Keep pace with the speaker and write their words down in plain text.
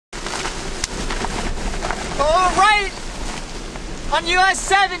Well, we're right on US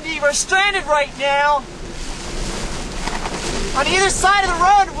 70. We're stranded right now. On either side of the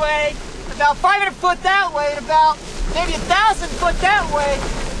roadway, about 500 foot that way and about maybe 1,000 foot that way,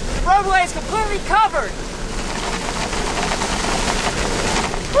 the roadway is completely covered.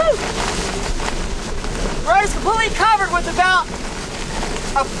 Woo! The road is completely covered with about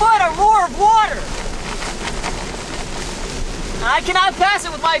a foot or more of water. And I cannot pass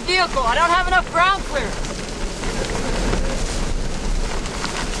it with my vehicle. I don't have enough ground clearance.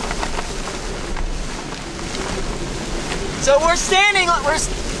 So we're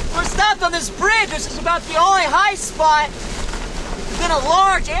stopped on this bridge, which is about the only high spot within a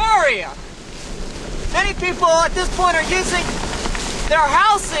large area. Many people at this point are using their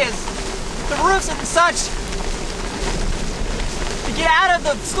houses, the roofs and such, to get out of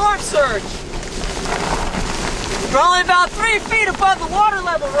the storm surge. We're only about 3 feet above the water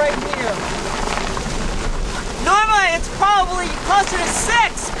level right here. Normally it's probably closer to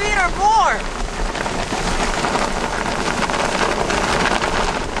 6 feet or more.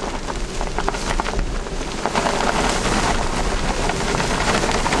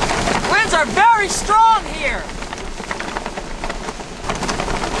 Winds are very strong here.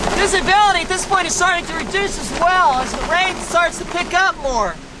 Visibility at this point is starting to reduce as well as the rain starts to pick up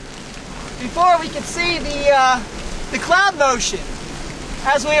more. Before we could see the cloud motion,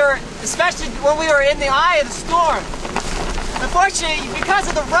 especially when we were in the eye of the storm. Unfortunately, because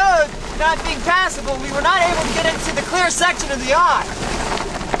of the road not being passable, we were not able to get into the clear section of the eye.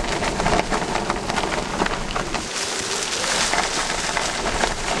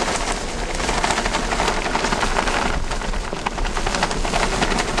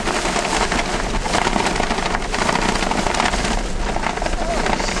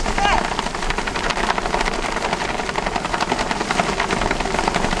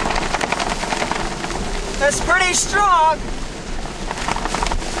 That's pretty strong.